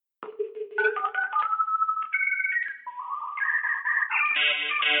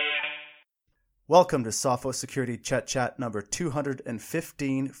Welcome to Sophos Security Chet Chat number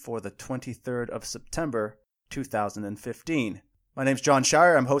 215 for the 23rd of September, 2015. My name's John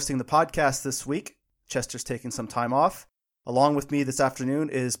Shire. I'm hosting the podcast this week. Chester's taking some time off. Along with me this afternoon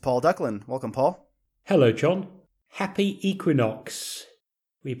is Paul Ducklin. Welcome, Paul. Hello, John. Happy equinox.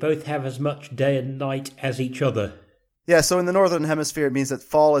 We both have as much day and night as each other. Yeah, so in the Northern Hemisphere, it means that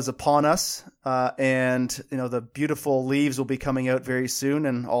fall is upon us, and the beautiful leaves will be coming out very soon,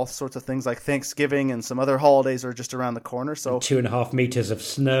 and all sorts of things like Thanksgiving and some other holidays are just around the corner. So 2.5 meters of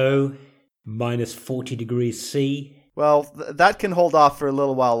snow, minus 40 degrees C. Well, that can hold off for a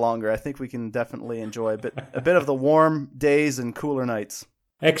little while longer. I think we can definitely enjoy a bit of the warm days and cooler nights.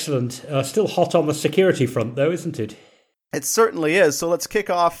 Excellent. Still hot on the security front, though, isn't it? It certainly is. So let's kick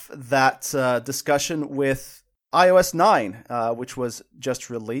off that discussion with iOS 9, which was just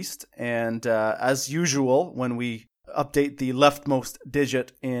released. And as usual, when we update the leftmost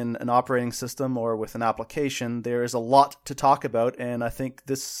digit in an operating system or with an application, there is a lot to talk about. And I think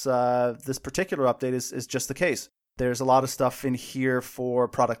this particular update is just the case. There's a lot of stuff in here for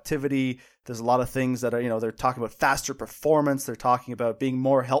productivity. There's a lot of things that are, they're talking about faster performance. They're talking about being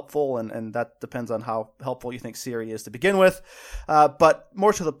more helpful, and that depends on how helpful you think Siri is to begin with. But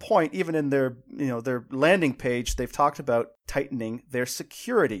more to the point, even in their landing page, they've talked about tightening their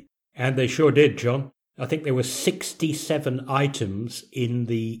security. And they sure did, John. I think there were 67 items in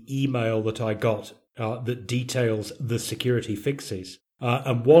the email that I got that details the security fixes.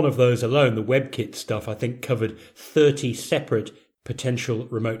 And one of those alone, the WebKit stuff, I think covered 30 separate potential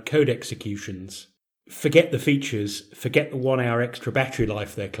remote code executions. Forget the features, forget the 1 hour extra battery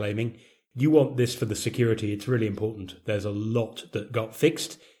life they're claiming. You want this for the security. It's really important. There's a lot that got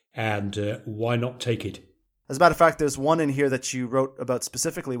fixed, and why not take it? As a matter of fact, there's one in here that you wrote about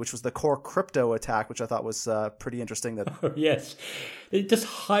specifically, which was the core crypto attack, which I thought was pretty interesting. Oh, yes. It's just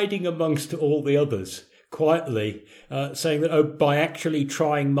hiding amongst all the others. Quietly, saying that, by actually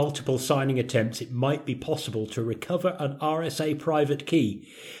trying multiple signing attempts, it might be possible to recover an RSA private key.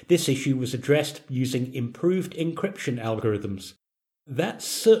 This issue was addressed using improved encryption algorithms. That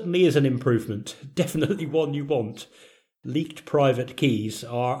certainly is an improvement, definitely one you want. Leaked private keys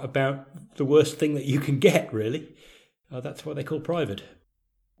are about the worst thing that you can get, really. That's what they call private.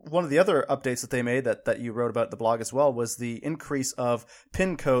 One of the other updates that they made that you wrote about in the blog as well was the increase of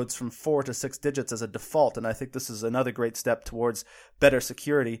PIN codes from 4 to 6 digits as a default. And I think this is another great step towards better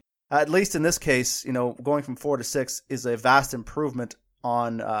security. At least in this case, going from 4 to 6 is a vast improvement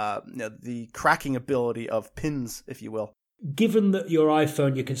on the cracking ability of PINs, if you will. Given that your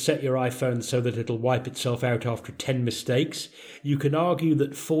iPhone, you can set your iPhone so that it'll wipe itself out after 10 mistakes, you can argue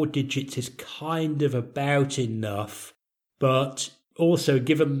that 4 digits is kind of about enough, but also,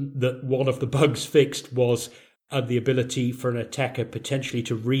 given that one of the bugs fixed was the ability for an attacker potentially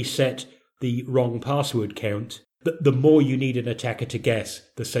to reset the wrong password count, the more you need an attacker to guess,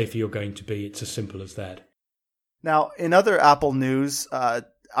 the safer you're going to be. It's as simple as that. Now, in other Apple news,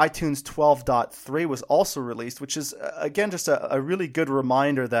 iTunes 12.3 was also released, which is, again, just a really good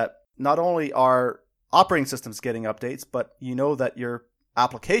reminder that not only are operating systems getting updates, but that your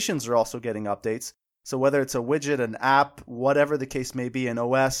applications are also getting updates. So whether it's a widget, an app, whatever the case may be, an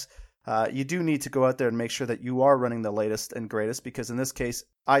OS, you do need to go out there and make sure that you are running the latest and greatest, because in this case,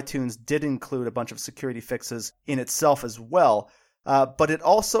 iTunes did include a bunch of security fixes in itself as well. But it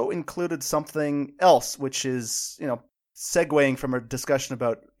also included something else, which is, segueing from a discussion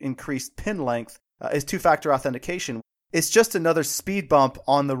about increased PIN length, is two-factor authentication. It's just another speed bump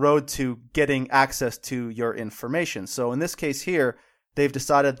on the road to getting access to your information. So in this case here, they've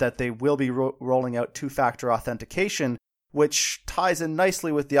decided that they will be rolling out two-factor authentication, which ties in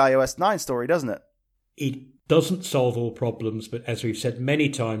nicely with the iOS 9 story, doesn't it? It doesn't solve all problems, but as we've said many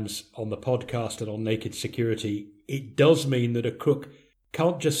times on the podcast and on Naked Security, it does mean that a crook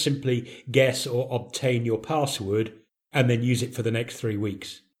can't just simply guess or obtain your password and then use it for the next 3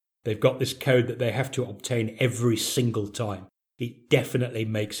 weeks. They've got this code that they have to obtain every single time. It definitely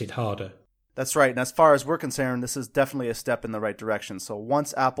makes it harder. That's right. And as far as we're concerned, this is definitely a step in the right direction. So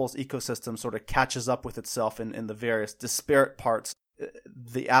once Apple's ecosystem sort of catches up with itself in the various disparate parts,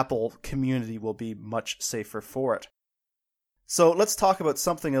 the Apple community will be much safer for it. So let's talk about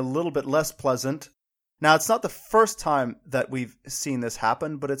something a little bit less pleasant. Now, it's not the first time that we've seen this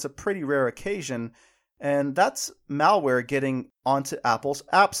happen, but it's a pretty rare occasion, and that's malware getting onto Apple's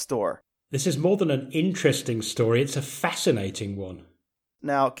App Store. This is more than an interesting story. It's a fascinating one.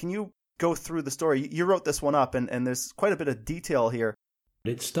 Now, can you go through the story? You wrote this one up, and there's quite a bit of detail here.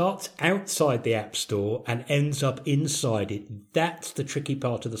 It starts outside the App Store and ends up inside it. That's the tricky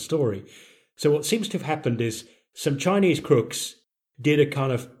part of the story. So what seems to have happened is some Chinese crooks did a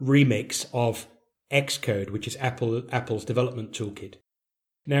kind of remix of Xcode, which is Apple's development toolkit.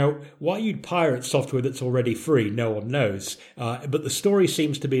 Now, why you'd pirate software that's already free, no one knows. But the story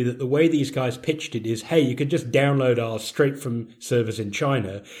seems to be that the way these guys pitched it is, hey, you can just download ours straight from servers in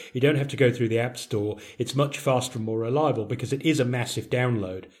China. You don't have to go through the App Store. It's much faster and more reliable because it is a massive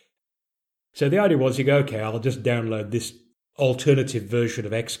download. So the idea was you go, okay, I'll just download this alternative version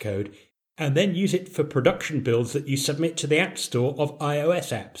of Xcode and then use it for production builds that you submit to the App Store of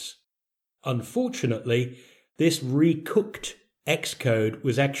iOS apps. Unfortunately, this recooked Xcode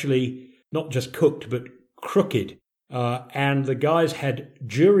was actually not just cooked, but crooked. And the guys had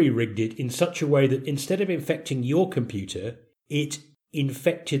jury-rigged it in such a way that instead of infecting your computer, it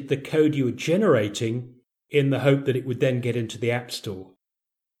infected the code you were generating in the hope that it would then get into the App Store.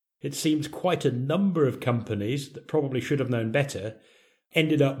 It seems quite a number of companies that probably should have known better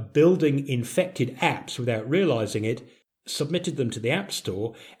ended up building infected apps without realizing it, submitted them to the App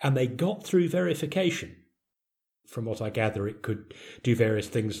Store, and they got through verification. From what I gather, it could do various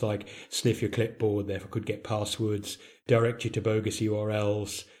things like sniff your clipboard, therefore could get passwords, direct you to bogus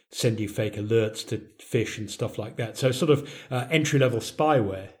URLs, send you fake alerts to phish and stuff like that. So sort of entry-level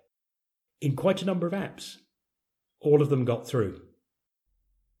spyware in quite a number of apps. All of them got through.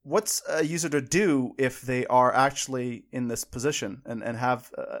 What's a user to do if they are actually in this position and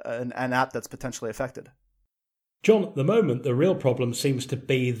have an app that's potentially affected? John, at the moment, the real problem seems to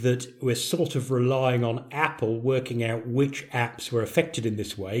be that we're sort of relying on Apple working out which apps were affected in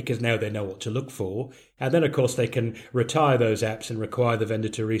this way, because now they know what to look for. And then, of course, they can retire those apps and require the vendor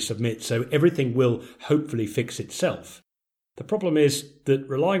to resubmit. So everything will hopefully fix itself. The problem is that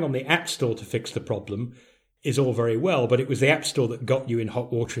relying on the App Store to fix the problem is all very well, but it was the App Store that got you in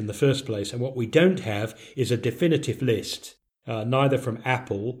hot water in the first place. And what we don't have is a definitive list, neither from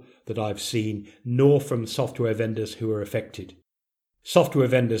Apple that I've seen, nor from software vendors who are affected. Software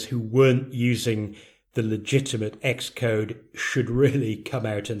vendors who weren't using the legitimate Xcode should really come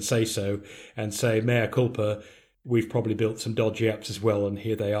out and say so, and say, mea culpa, we've probably built some dodgy apps as well, and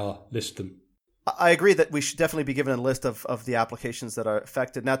here they are, list them. I agree that we should definitely be given a list of the applications that are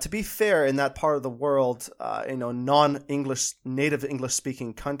affected. Now, to be fair, in that part of the world, non-English, native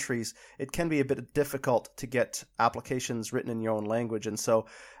English-speaking countries, it can be a bit difficult to get applications written in your own language. And so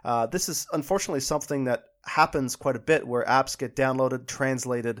this is unfortunately something that happens quite a bit, where apps get downloaded,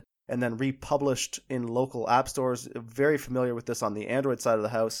 translated, and then republished in local app stores. Very familiar with this on the Android side of the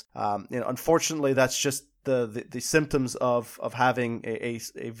house. Unfortunately, that's just the symptoms of having a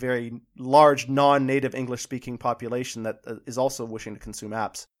very large non-native English-speaking population that is also wishing to consume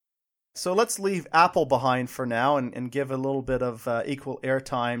apps. So let's leave Apple behind for now and give a little bit of equal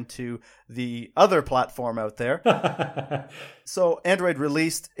airtime to the other platform out there. So Android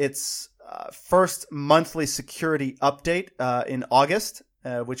released its first monthly security update in August,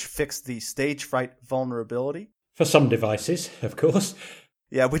 which fixed the stage fright vulnerability. For some devices, of course.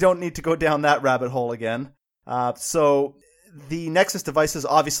 Yeah, we don't need to go down that rabbit hole again. So the Nexus devices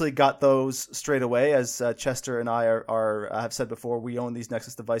obviously got those straight away. As Chester and I have said before, we own these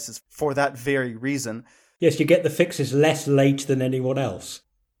Nexus devices for that very reason. Yes, you get the fixes less late than anyone else.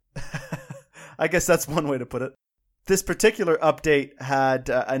 I guess that's one way to put it. This particular update had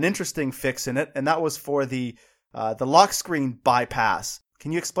an interesting fix in it, and that was for the lock screen bypass.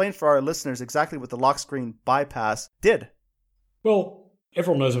 Can you explain for our listeners exactly what the lock screen bypass did? Well,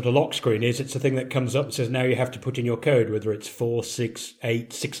 everyone knows what a lock screen is. It's a thing that comes up and says now you have to put in your code, whether it's 4, 6,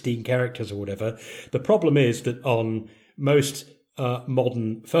 8, 16 characters or whatever. The problem is that on most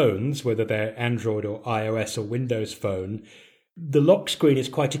modern phones, whether they're Android or iOS or Windows phone, the lock screen is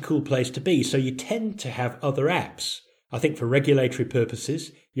quite a cool place to be. So you tend to have other apps. I think for regulatory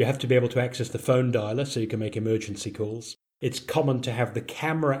purposes, you have to be able to access the phone dialer so you can make emergency calls. It's common to have the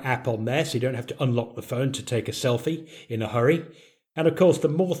camera app on there so you don't have to unlock the phone to take a selfie in a hurry. And of course, the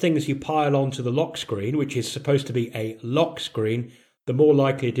more things you pile onto the lock screen, which is supposed to be a lock screen, the more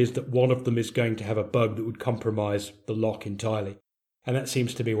likely it is that one of them is going to have a bug that would compromise the lock entirely. And that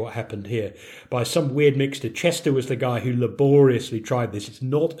seems to be what happened here. By some weird mixture, Chester was the guy who laboriously tried this. It's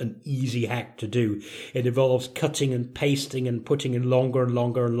not an easy hack to do. It involves cutting and pasting and putting in longer and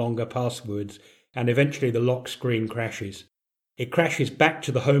longer and longer passwords, and eventually the lock screen crashes. It crashes back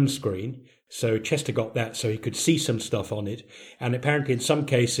to the home screen, so Chester got that so he could see some stuff on it, and apparently in some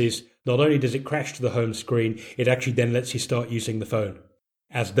cases, not only does it crash to the home screen, it actually then lets you start using the phone,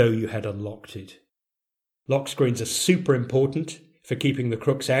 as though you had unlocked it. Lock screens are super important for keeping the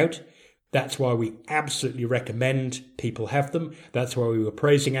crooks out. That's why we absolutely recommend people have them. That's why we were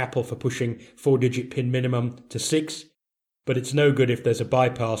praising Apple for pushing 4-digit PIN minimum to 6. But it's no good if there's a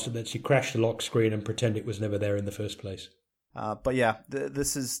bypass that lets you crash the lock screen and pretend it was never there in the first place. But yeah,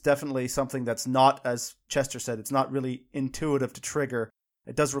 this is definitely something that's not, as Chester said, it's not really intuitive to trigger.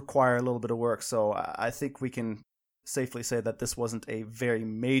 It does require a little bit of work. So I think we can safely say that this wasn't a very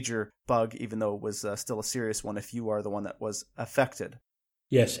major bug, even though it was still a serious one if you are the one that was affected.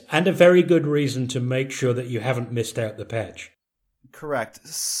 Yes, and a very good reason to make sure that you haven't missed out the patch. Correct.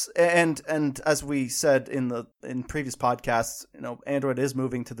 And as we said in previous podcasts, Android is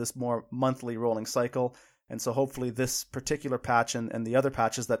moving to this more monthly rolling cycle. And so hopefully this particular patch and the other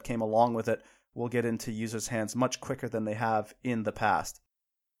patches that came along with it will get into users' hands much quicker than they have in the past.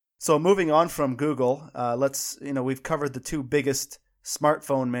 So moving on from Google, we've covered the two biggest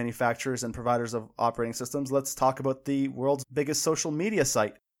smartphone manufacturers and providers of operating systems. Let's talk about the world's biggest social media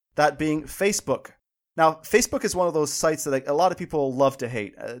site, that being Facebook. Now, Facebook is one of those sites that a lot of people love to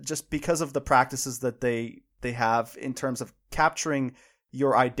hate, just because of the practices that they have in terms of capturing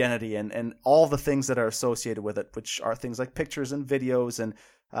your identity and all the things that are associated with it, which are things like pictures and videos and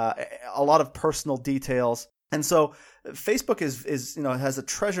a lot of personal details. And so Facebook is has a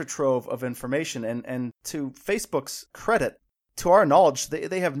treasure trove of information, and to Facebook's credit, to our knowledge,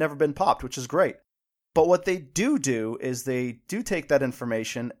 they have never been popped, which is great. But what they do is they do take that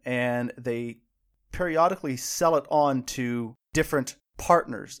information and they periodically sell it on to different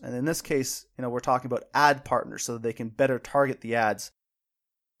partners. And in this case, we're talking about ad partners so that they can better target the ads.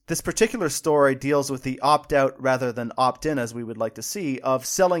 This particular story deals with the opt-out rather than opt-in, as we would like to see, of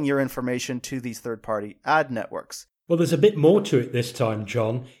selling your information to these third-party ad networks. Well, there's a bit more to it this time,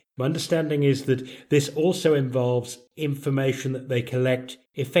 John. My understanding is that this also involves information that they collect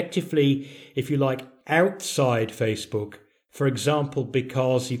effectively, if you like, outside Facebook. For example,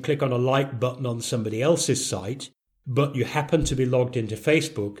 because you click on a like button on somebody else's site, but you happen to be logged into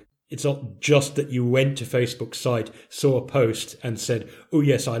Facebook. It's not just that you went to Facebook's site, saw a post and said, oh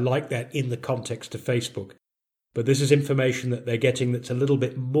yes, I like that in the context of Facebook. But this is information that they're getting that's a little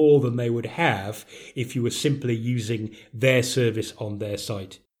bit more than they would have if you were simply using their service on their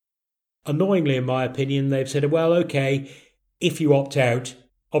site. Annoyingly, in my opinion, they've said, well, okay, if you opt out,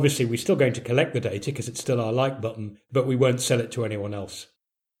 obviously we're still going to collect the data because it's still our like button, but we won't sell it to anyone else.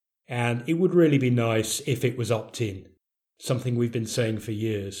 And it would really be nice if it was opt-in, something we've been saying for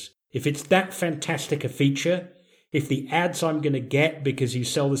years. If it's that fantastic a feature, if the ads I'm going to get because you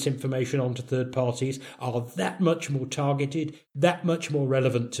sell this information on to third parties are that much more targeted, that much more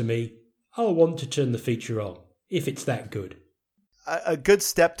relevant to me, I'll want to turn the feature on, if it's that good. A good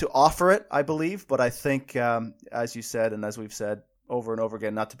step to offer it, I believe, but I think, as you said and as we've said over and over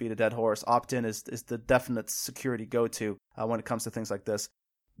again, not to beat a dead horse, opt-in is the definite security go-to when it comes to things like this.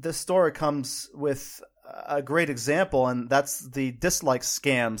 This story comes with a great example, and that's the dislike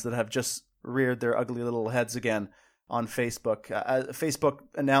scams that have just reared their ugly little heads again on Facebook. Facebook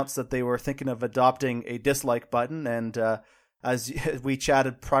announced that they were thinking of adopting a dislike button, and as we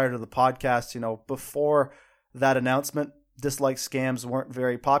chatted prior to the podcast, before that announcement, dislike scams weren't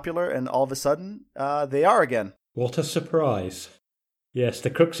very popular, and all of a sudden, they are again. What a surprise. Yes, the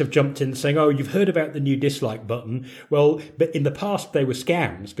crooks have jumped in saying, oh, you've heard about the new dislike button. Well, but in the past they were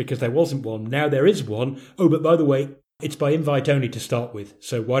scams because there wasn't one. Now there is one. Oh, but by the way, it's by invite only to start with.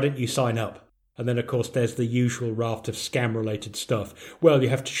 So why don't you sign up? And then, of course, there's the usual raft of scam-related stuff. Well, you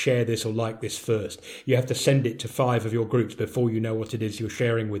have to share this or like this first. You have to send it to 5 of your groups before you know what it is you're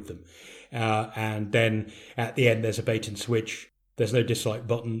sharing with them. And then at the end, there's a bait and switch. There's no dislike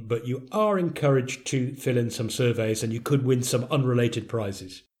button, but you are encouraged to fill in some surveys and you could win some unrelated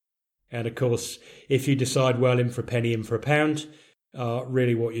prizes. And of course, if you decide, well, in for a penny, in for a pound,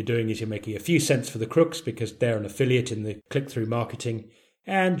 really what you're doing is you're making a few cents for the crooks because they're an affiliate in the click-through marketing,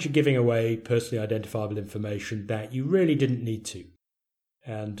 and you're giving away personally identifiable information that you really didn't need to.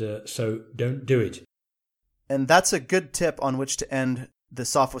 And so don't do it. And that's a good tip on which to end the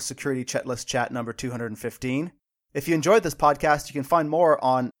Sophos Security Checklist chat number 215. If you enjoyed this podcast, you can find more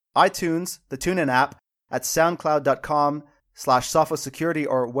on iTunes, the TuneIn app, at soundcloud.com/Sophos Security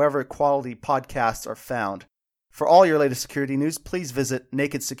or wherever quality podcasts are found. For all your latest security news, please visit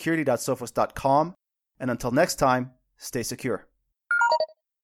nakedsecurity.sophos.com. And until next time, stay secure.